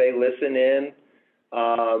partner. They listen in,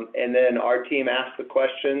 and then our team asks the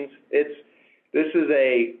questions. This is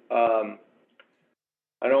a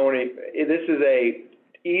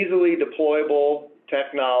easily deployable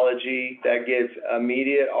technology that gives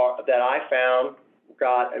that I found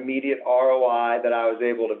got immediate ROI that I was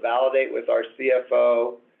able to validate with our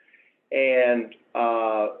CFO. And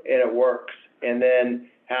it works. And then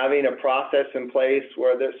having a process in place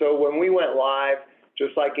so when we went live,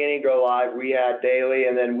 just like any go live, we had daily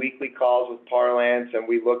and then weekly calls with Parlance, and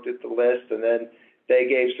we looked at the list, and then they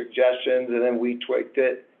gave suggestions, and then we tweaked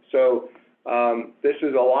it. So this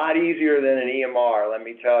is a lot easier than an EMR, let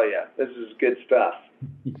me tell you. This is good stuff.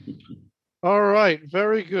 All right,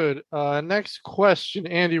 very good. Next question,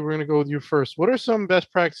 Andy, we're going to go with you first. What are some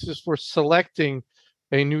best practices for selecting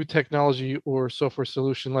a new technology or software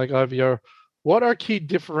solution like IVR? What are key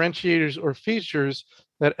differentiators or features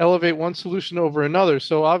that elevate one solution over another?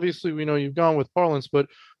 So obviously we know you've gone with Parlance, but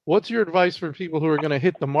what's your advice for people who are going to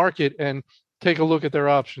hit the market and take a look at their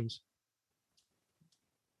options?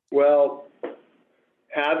 Well,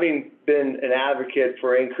 having been an advocate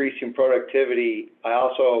for increasing productivity, I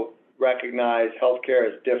also recognize healthcare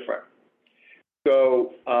is different.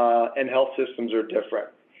 So, and health systems are different.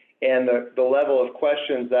 And the level of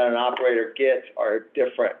questions that an operator gets are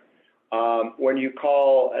different. When you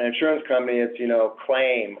call an insurance company, it's,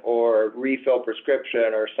 claim or refill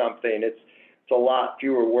prescription or something. It's a lot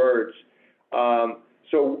fewer words.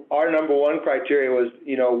 So our number one criteria was,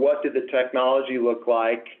 what did the technology look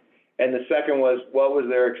like? And the second was, what was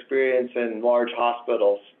their experience in large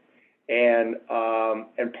hospitals? And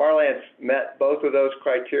Parlance met both of those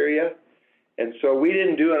criteria. And so we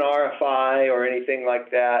didn't do an RFI or anything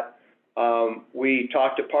like that. We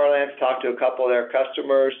talked to Parlance, talked to a couple of their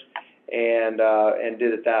customers, and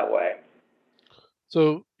did it that way.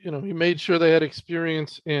 So, you made sure they had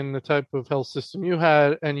experience in the type of health system you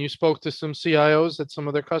had, and you spoke to some CIOs at some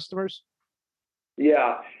of their customers?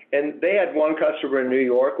 Yeah, and they had one customer in New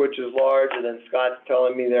York, which is large, and then Scott's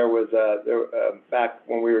telling me there was back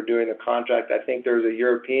when we were doing the contract, I think there was a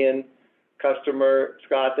European customer,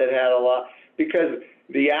 Scott, that had a lot, because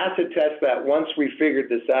the acid test that once we figured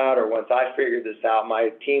this out, or once I figured this out, my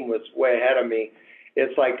team was way ahead of me.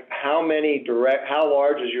 It's like how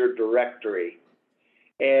large is your directory?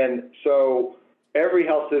 And so every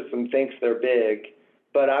health system thinks they're big,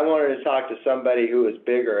 but I wanted to talk to somebody who was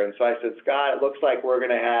bigger. And so I said, Scott, it looks like we're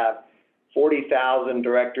going to have 40,000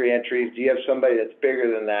 directory entries. Do you have somebody that's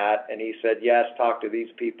bigger than that? And he said, yes, talk to these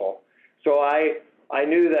people. So I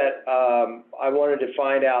knew that I wanted to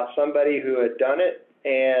find out somebody who had done it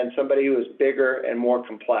and somebody who was bigger and more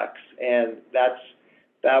complex. And that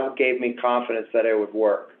gave me confidence that it would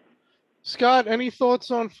work. Scott, any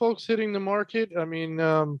thoughts on folks hitting the market? I mean,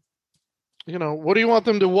 what do you want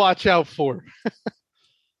them to watch out for?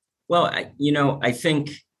 Well, I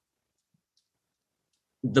think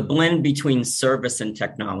the blend between service and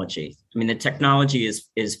technology. I mean, the technology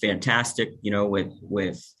is fantastic,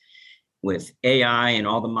 with AI and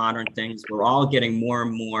all the modern things. We're all getting more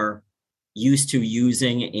and more used to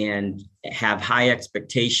using and have high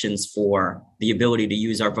expectations for the ability to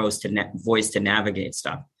use our voice to navigate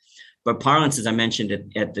stuff. But Parlance, as I mentioned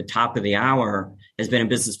at the top of the hour, has been in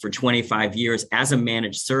business for 25 years as a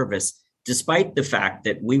managed service, despite the fact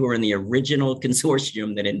that we were in the original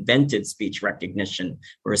consortium that invented speech recognition.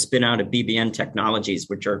 We're a spin out of BBN Technologies,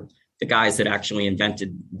 which are the guys that actually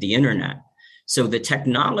invented the internet. So the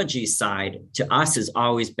technology side to us has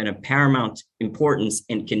always been of paramount importance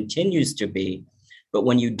and continues to be. But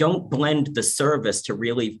when you don't blend the service to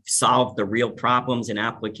really solve the real problems and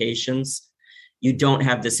applications, you don't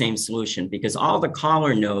have the same solution, because all the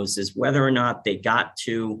caller knows is whether or not they got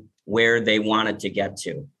to where they wanted to get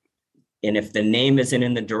to. And if the name isn't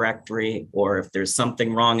in the directory, or if there's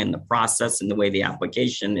something wrong in the process and the way the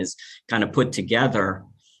application is kind of put together,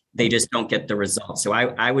 they just don't get the results. So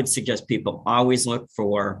I would suggest people always look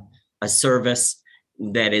for a service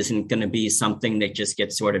that isn't going to be something that just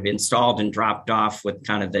gets sort of installed and dropped off with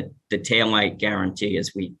kind of the taillight guarantee,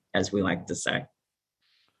 as we like to say.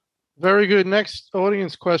 Very good. Next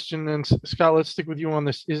audience question, and Scott, let's stick with you on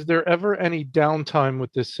this. Is there ever any downtime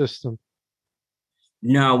with this system?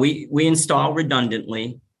 No, we install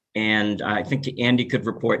redundantly, and I think Andy could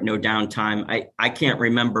report no downtime. I can't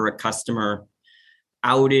remember a customer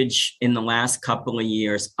outage in the last couple of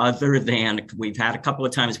years, other than we've had a couple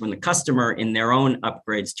of times when the customer in their own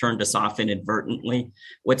upgrades turned us off inadvertently.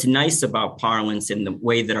 What's nice about Parlance in the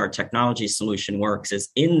way that our technology solution works is,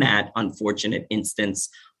 in that unfortunate instance,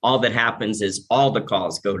 all that happens is all the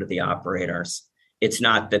calls go to the operators. It's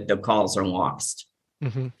not that the calls are lost.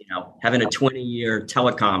 Mm-hmm. You know, having a 20-year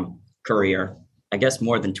telecom career, I guess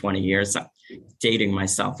more than 20 years, I'm dating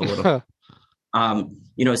myself a little.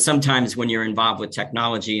 You know, sometimes when you're involved with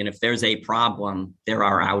technology, and if there's a problem, there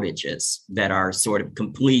are outages that are sort of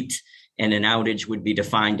complete, and an outage would be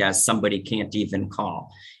defined as somebody can't even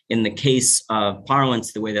call. In the case of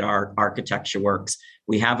Parlance, the way that our architecture works,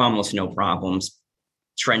 we have almost no problems,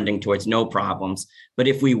 trending towards no problems. But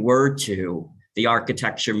if we were to, the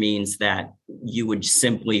architecture means that you would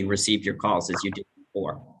simply receive your calls as you did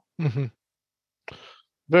before. Mm-hmm.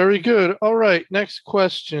 Very good. All right. Next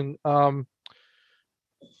question.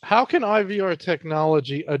 How can IVR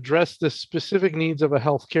technology address the specific needs of a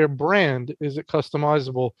healthcare brand? Is it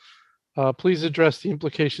customizable? Please address the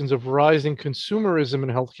implications of rising consumerism in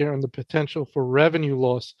healthcare and the potential for revenue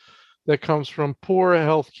loss that comes from poor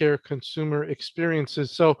healthcare consumer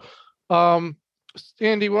experiences. So,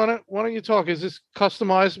 Andy, why don't you talk? Is this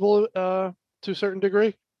customizable to a certain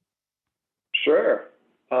degree? Sure.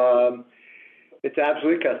 It's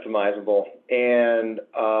absolutely customizable. And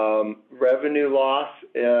revenue loss,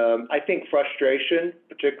 I think frustration,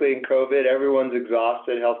 particularly in COVID, everyone's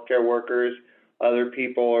exhausted, healthcare workers, other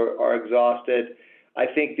people are exhausted. I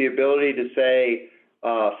think the ability to say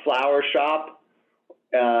flower shop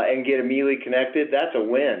and get immediately connected, that's a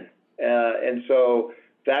win. And so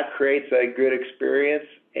that creates a good experience,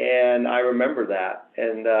 and I remember that.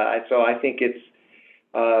 And so I think it's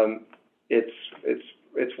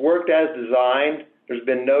worked as designed. There's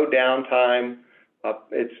been no downtime.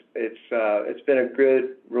 It's been a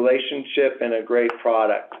good relationship and a great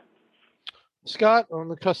product. Scott, on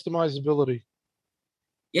the customizability.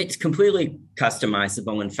 It's completely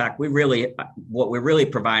customizable. In fact, what we're really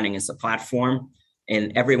providing is a platform,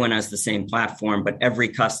 and everyone has the same platform, but every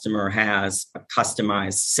customer has a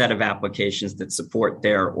customized set of applications that support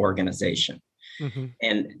their organization. Mm-hmm.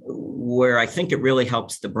 And where I think it really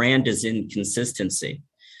helps the brand is in consistency.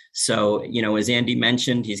 So, you know, as Andy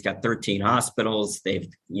mentioned, he's got 13 hospitals. They've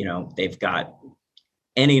got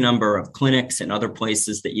any number of clinics and other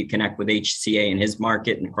places that you connect with HCA in his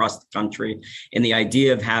market and across the country. And the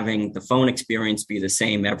idea of having the phone experience be the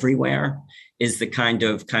same everywhere is the kind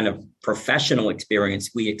of professional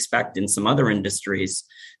experience we expect in some other industries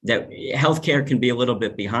that healthcare can be a little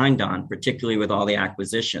bit behind on, particularly with all the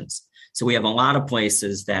acquisitions. So we have a lot of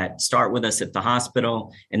places that start with us at the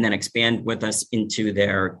hospital and then expand with us into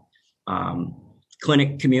their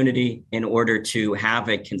clinic community in order to have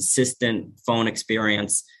a consistent phone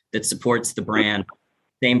experience that supports the brand,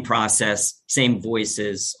 same process, same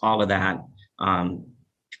voices, all of that.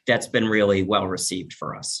 That's been really well received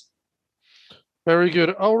for us. Very good.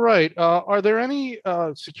 All right. Are there any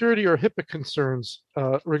security or HIPAA concerns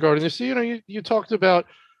regarding this? You know, you talked about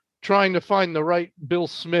trying to find the right Bill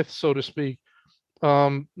Smith, so to speak.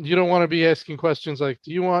 You don't want to be asking questions like,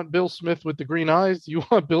 do you want Bill Smith with the green eyes? Do you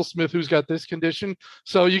want Bill Smith who's got this condition?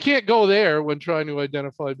 So you can't go there when trying to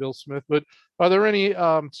identify Bill Smith. But are there any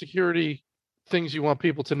security things you want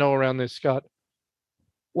people to know around this, Scott?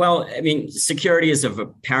 Well, I mean, security is of a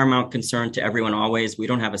paramount concern to everyone always. We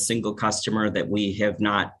don't have a single customer that we have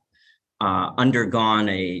not undergone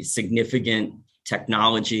a significant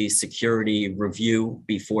technology security review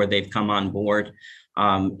before they've come on board.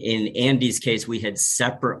 In Andy's case, we had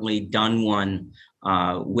separately done one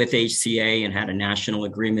with HCA and had a national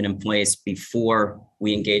agreement in place before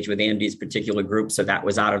we engaged with Andy's particular group. So that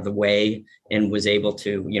was out of the way and was able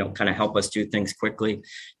to, kind of help us do things quickly.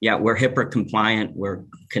 Yeah, we're HIPAA compliant. We're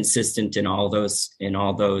consistent in all those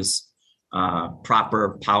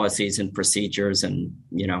proper policies and procedures. And,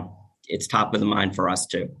 it's top of the mind for us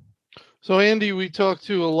too. So, Andy, we talked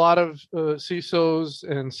to a lot of CISOs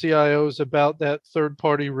and CIOs about that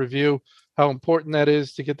third-party review, how important that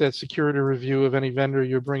is to get that security review of any vendor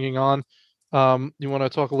you're bringing on. You want to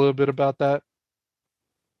talk a little bit about that?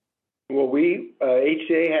 Well,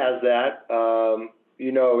 HCA has that.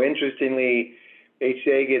 Interestingly,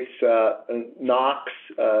 HCA gets knocks.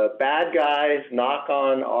 Bad guys knock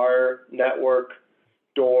on our network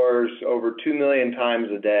doors over 2 million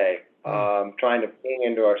times a day, trying to ping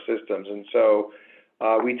into our systems. And so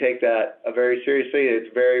we take that very seriously.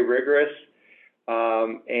 It's very rigorous,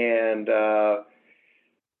 and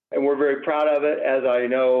we're very proud of it, as I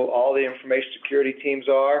know all the information security teams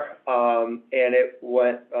are. And it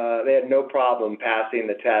went. They had no problem passing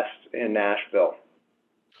the test in Nashville.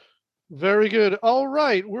 Very good. All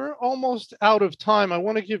right, we're almost out of time. I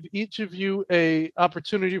want to give each of you a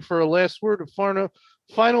opportunity for a last word, a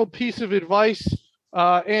final piece of advice.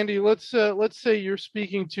 Andy, let's say you're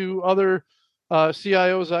speaking to other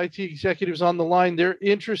CIOs, IT executives on the line. They're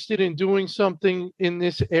interested in doing something in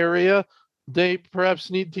this area. They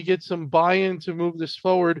perhaps need to get some buy-in to move this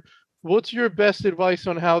forward. What's your best advice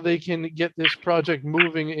on how they can get this project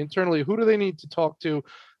moving internally? Who do they need to talk to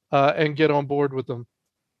and get on board with them?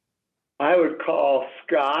 I would call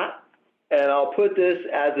Scott, and I'll put this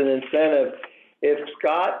as an incentive. If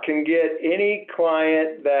Scott can get any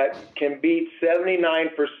client that can beat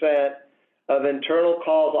 79% of internal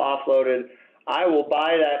calls offloaded, I will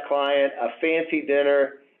buy that client a fancy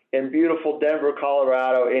dinner in beautiful Denver,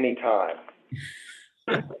 Colorado anytime.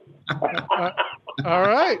 All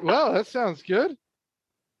right. Well, that sounds good.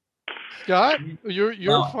 Scott, your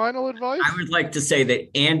final advice? I would like to say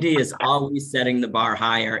that Andy is always setting the bar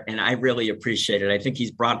higher, and I really appreciate it. I think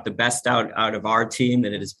he's brought the best out of our team,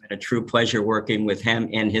 and it has been a true pleasure working with him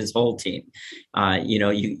and his whole team.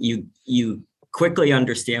 You quickly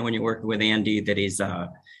understand when you're working with Andy that he's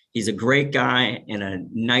a great guy and a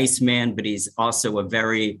nice man, but he's also a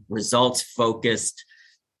very results-focused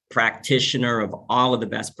practitioner of all of the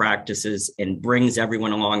best practices and brings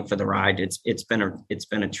everyone along for the ride. It's been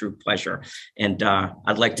a true pleasure, and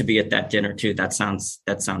I'd like to be at that dinner too. That sounds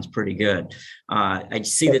pretty good. I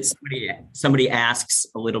see that somebody asks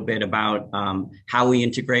a little bit about how we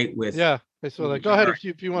integrate with. Yeah, I saw that. Go ahead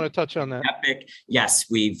if you want to touch on that. Epic. Yes,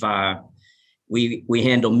 we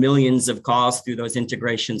handle millions of calls through those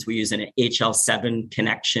integrations. We use an HL7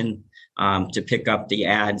 connection to pick up the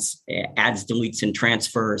adds, deletes, and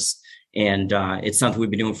transfers. And it's something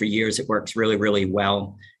we've been doing for years. It works really, really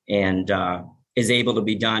well, and is able to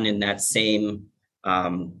be done in that same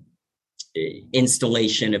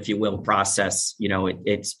installation, if you will, process.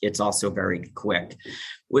 It's also very quick.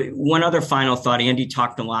 One other final thought, Andy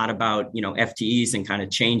talked a lot about, FTEs and kind of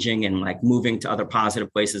changing and like moving to other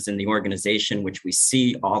positive places in the organization, which we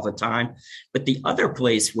see all the time. But the other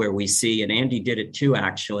place where we see, and Andy did it too,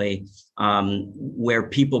 actually, where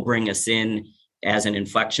people bring us in as an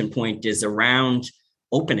inflection point is around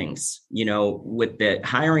openings. With the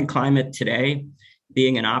hiring climate today,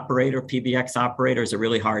 being an operator, PBX operator, is a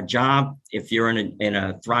really hard job. If you're in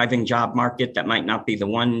a thriving job market, that might not be the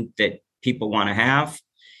one that people want to have.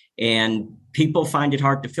 And people find it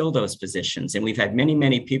hard to fill those positions. And we've had many,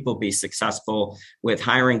 many people be successful with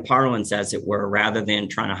hiring Parlance, as it were, rather than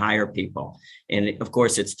trying to hire people. And of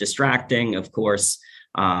course, it's distracting. Of course,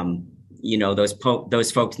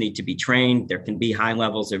 those folks need to be trained. There can be high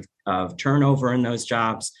levels of turnover in those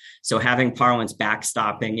jobs. So having Parlance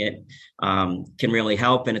backstopping it can really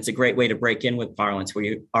help. And it's a great way to break in with Parlance, where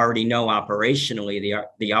you already know operationally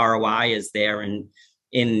the ROI is there and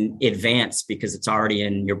in advance because it's already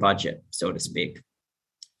in your budget, so to speak.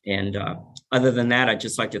 And other than that, I'd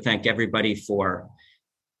just like to thank everybody for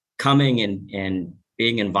coming and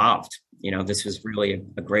being involved. This was really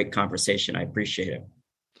a great conversation. I appreciate it.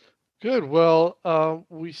 Good. Well,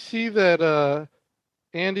 we see that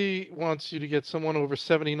Andy wants you to get someone over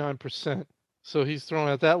 79%. So he's throwing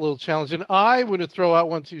out that little challenge. And I would throw out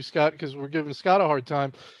one to you, Scott, because we're giving Scott a hard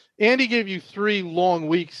time. Andy gave you 3 long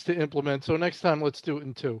weeks to implement. So next time, let's do it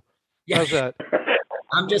in 2. How's that?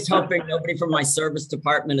 I'm just hoping nobody from my service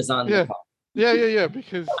department is on the call. Yeah.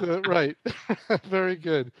 Because, right. Very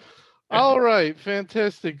good. All right.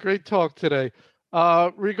 Fantastic. Great talk today.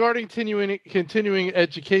 Regarding continuing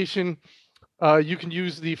education, you can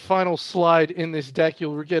use the final slide in this deck.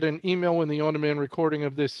 You'll get an email when the on-demand recording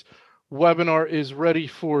of this webinar is ready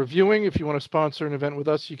for viewing. If you want to sponsor an event with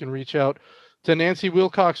us, you can reach out to Nancy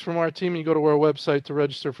Wilcox from our team. You go to our website to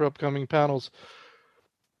register for upcoming panels.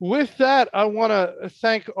 With that, I want to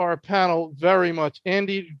thank our panel very much.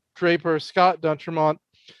 Andy Draper, Scott d'Entremont,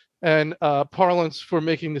 and Parlance for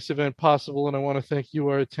making this event possible. And I want to thank you,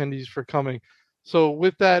 our attendees, for coming. So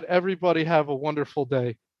with that, everybody have a wonderful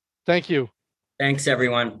day. Thank you. Thanks,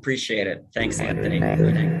 everyone. Appreciate it. Thanks, Anthony.